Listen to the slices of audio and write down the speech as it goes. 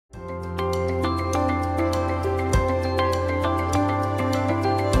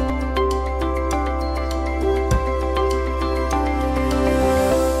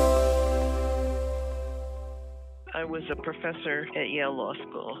professor at Yale Law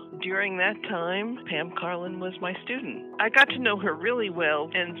School. During that time, Pam Karlan was my student. I got to know her really well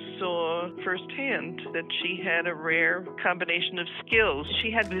and saw firsthand that she had a rare combination of skills.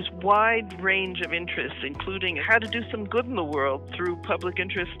 She had this wide range of interests, including how to do some good in the world through public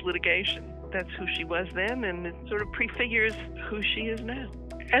interest litigation. That's who she was then, and it sort of prefigures who she is now.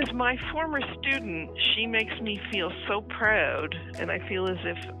 As my former student, she makes me feel so proud, and I feel as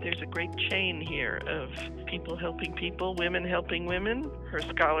if there's a great chain here of people helping people, women helping women, her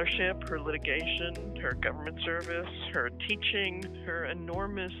scholarship, her litigation, her government service, her teaching, her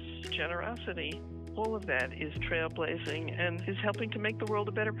enormous generosity. All of that is trailblazing and is helping to make the world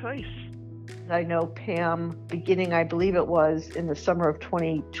a better place. I know Pam, beginning, I believe it was in the summer of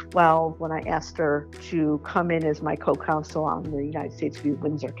 2012, when I asked her to come in as my co-counsel on the United States v.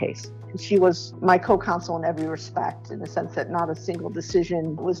 Windsor case. She was my co-counsel in every respect, in the sense that not a single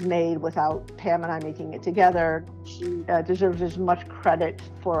decision was made without Pam and I making it together. She deserves as much credit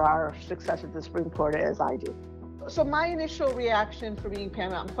for our success at the Supreme Court as I do. So my initial reaction for meeting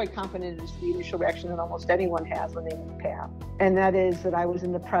Pam, I'm quite confident it's the initial reaction that almost anyone has when they meet Pam. And that is that I was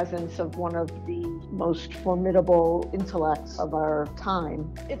in the presence of one of the most formidable intellects of our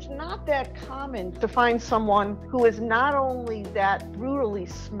time. It's not that common to find someone who is not only that brutally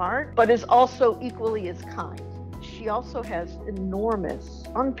smart, but is also equally as kind. She also has enormous,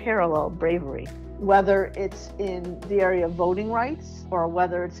 unparalleled bravery. Whether it's in the area of voting rights or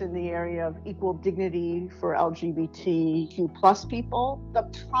whether it's in the area of equal dignity for LGBTQ plus people, the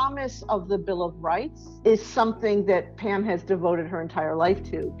promise of the Bill of Rights is something that Pam has devoted her entire life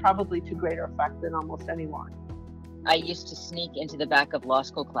to, probably to greater effect than almost anyone. I used to sneak into the back of law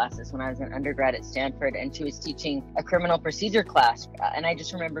school classes when I was an undergrad at Stanford, and she was teaching a criminal procedure class. And I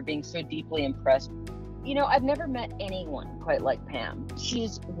just remember being so deeply impressed. You know, I've never met anyone quite like Pam.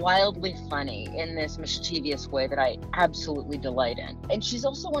 She's wildly funny in this mischievous way that I absolutely delight in. And she's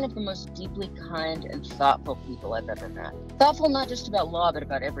also one of the most deeply kind and thoughtful people I've ever met. Thoughtful not just about law, but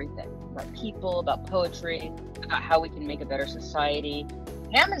about everything. About people, about poetry, about how we can make a better society.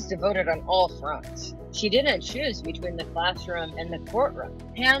 Pam is devoted on all fronts. She didn't choose between the classroom and the courtroom.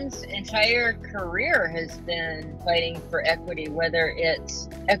 Pam's entire career has been fighting for equity, whether it's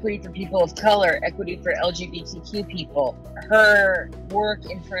equity for people of color, equity for LGBTQ people. Her work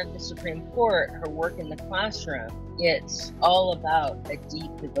in front of the Supreme Court, her work in the classroom, it's all about a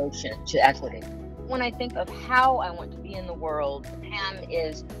deep devotion to equity. When I think of how I want to be in the world, Pam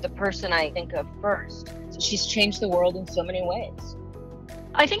is the person I think of first. She's changed the world in so many ways.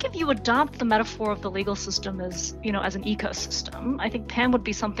 I think if you adopt the metaphor of the legal system as, as an ecosystem, I think Pam would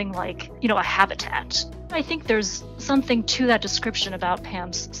be something like, a habitat. I think there's something to that description about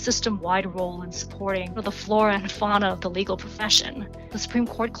Pam's system-wide role in supporting the flora and fauna of the legal profession. The Supreme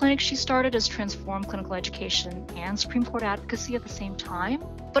Court clinic she started has transformed clinical education and Supreme Court advocacy at the same time.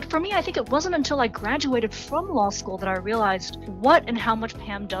 But for me, I think it wasn't until I graduated from law school that I realized what and how much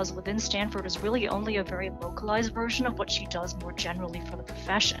Pam does within Stanford is really only a very localized version of what she does more generally for the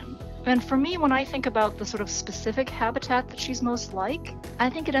profession. And for me, when I think about the sort of specific habitat that she's most like, I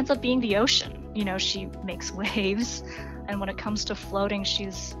think it ends up being the ocean. She makes waves, and when it comes to floating,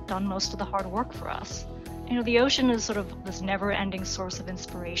 she's done most of the hard work for us. The ocean is sort of this never-ending source of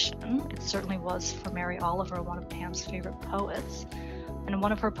inspiration. It certainly was for Mary Oliver, one of Pam's favorite poets. And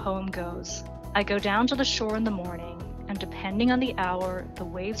one of her poems goes, "I go down to the shore in the morning, and depending on the hour, the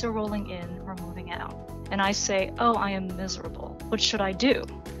waves are rolling in or moving out. And I say, oh, I am miserable. What should I do?"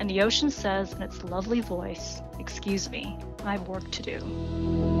 And the ocean says in its lovely voice, "Excuse me, I've work to do."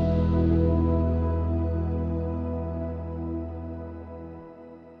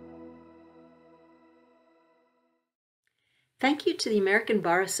 Thank you to the American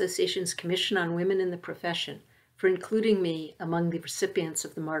Bar Association's Commission on Women in the Profession for including me among the recipients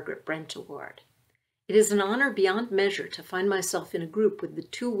of the Margaret Brent Award. It is an honor beyond measure to find myself in a group with the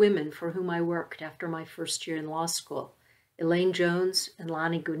two women for whom I worked after my first year in law school, Elaine Jones and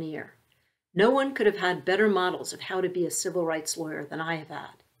Lonnie Guinier. No one could have had better models of how to be a civil rights lawyer than I have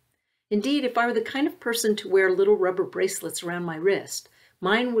had. Indeed, if I were the kind of person to wear little rubber bracelets around my wrist,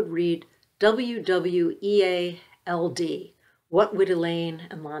 mine would read WWEALD, What Would Elaine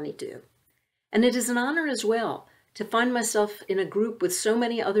and Lonnie Do? And it is an honor as well to find myself in a group with so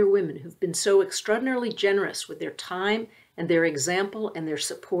many other women who've been so extraordinarily generous with their time and their example and their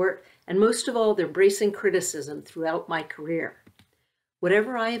support, and most of all, their bracing criticism throughout my career.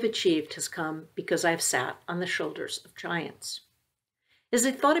 Whatever I have achieved has come because I've sat on the shoulders of giants. As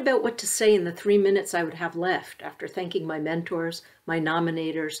I thought about what to say in the 3 minutes I would have left after thanking my mentors, my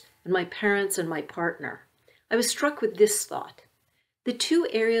nominators, and my parents and my partner, I was struck with this thought. The two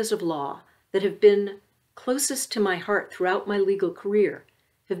areas of law that have been closest to my heart throughout my legal career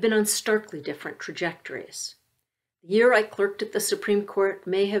have been on starkly different trajectories. The year I clerked at the Supreme Court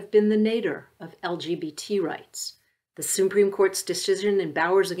may have been the nadir of LGBT rights. The Supreme Court's decision in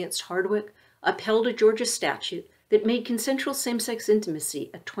Bowers against Hardwick upheld a Georgia statute that made consensual same-sex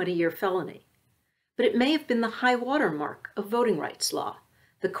intimacy a 20-year felony. But it may have been the high water mark of voting rights law.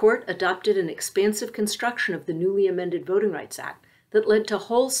 The court adopted an expansive construction of the newly amended Voting Rights Act that led to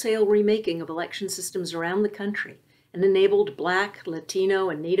wholesale remaking of election systems around the country and enabled Black, Latino,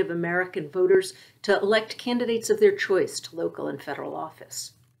 and Native American voters to elect candidates of their choice to local and federal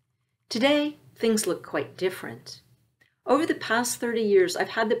office. Today, things look quite different. Over the past 30 years, I've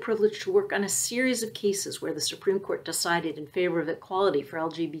had the privilege to work on a series of cases where the Supreme Court decided in favor of equality for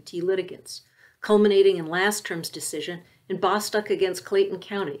LGBT litigants, culminating in last term's decision in Bostock against Clayton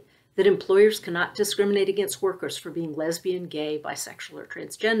County that employers cannot discriminate against workers for being lesbian, gay, bisexual, or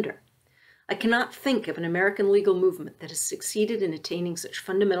transgender. I cannot think of an American legal movement that has succeeded in attaining such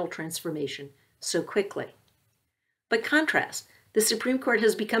fundamental transformation so quickly. By contrast, the Supreme Court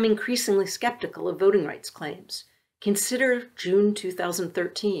has become increasingly skeptical of voting rights claims. Consider June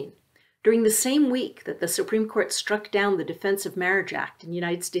 2013. During the same week that the Supreme Court struck down the Defense of Marriage Act in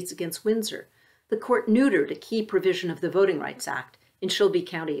United States against Windsor, the court neutered a key provision of the Voting Rights Act in Shelby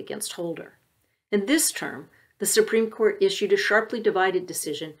County against Holder. In this term, the Supreme Court issued a sharply divided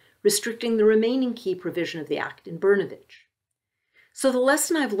decision restricting the remaining key provision of the Act in Brnovich. So the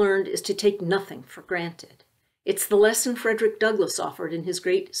lesson I've learned is to take nothing for granted. It's the lesson Frederick Douglass offered in his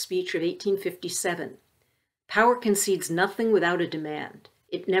great speech of 1857. Power concedes nothing without a demand.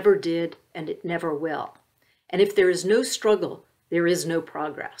 It never did, and it never will. And if there is no struggle, there is no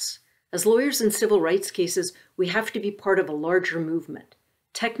progress. As lawyers in civil rights cases, we have to be part of a larger movement.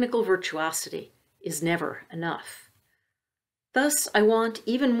 Technical virtuosity is never enough. Thus, I want,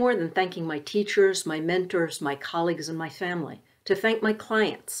 even more than thanking my teachers, my mentors, my colleagues, and my family, to thank my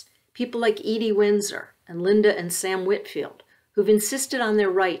clients, people like Edie Windsor and Linda and Sam Whitfield, who've insisted on their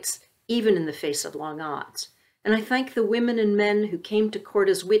rights even in the face of long odds. And I thank the women and men who came to court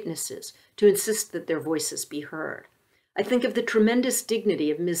as witnesses to insist that their voices be heard. I think of the tremendous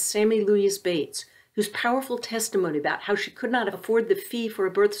dignity of Ms. Sammy Louise Bates, whose powerful testimony about how she could not afford the fee for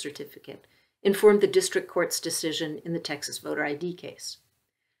a birth certificate informed the district court's decision in the Texas voter ID case.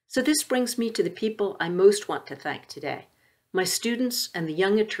 So this brings me to the people I most want to thank today, my students and the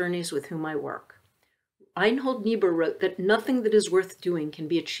young attorneys with whom I work. Reinhold Niebuhr wrote that nothing that is worth doing can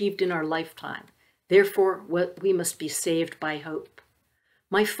be achieved in our lifetime. Therefore, we must be saved by hope.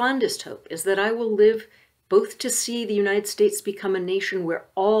 My fondest hope is that I will live both to see the United States become a nation where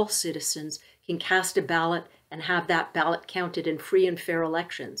all citizens can cast a ballot and have that ballot counted in free and fair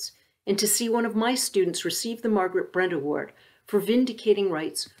elections, and to see one of my students receive the Margaret Brent Award for vindicating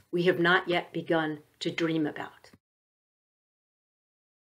rights we have not yet begun to dream about.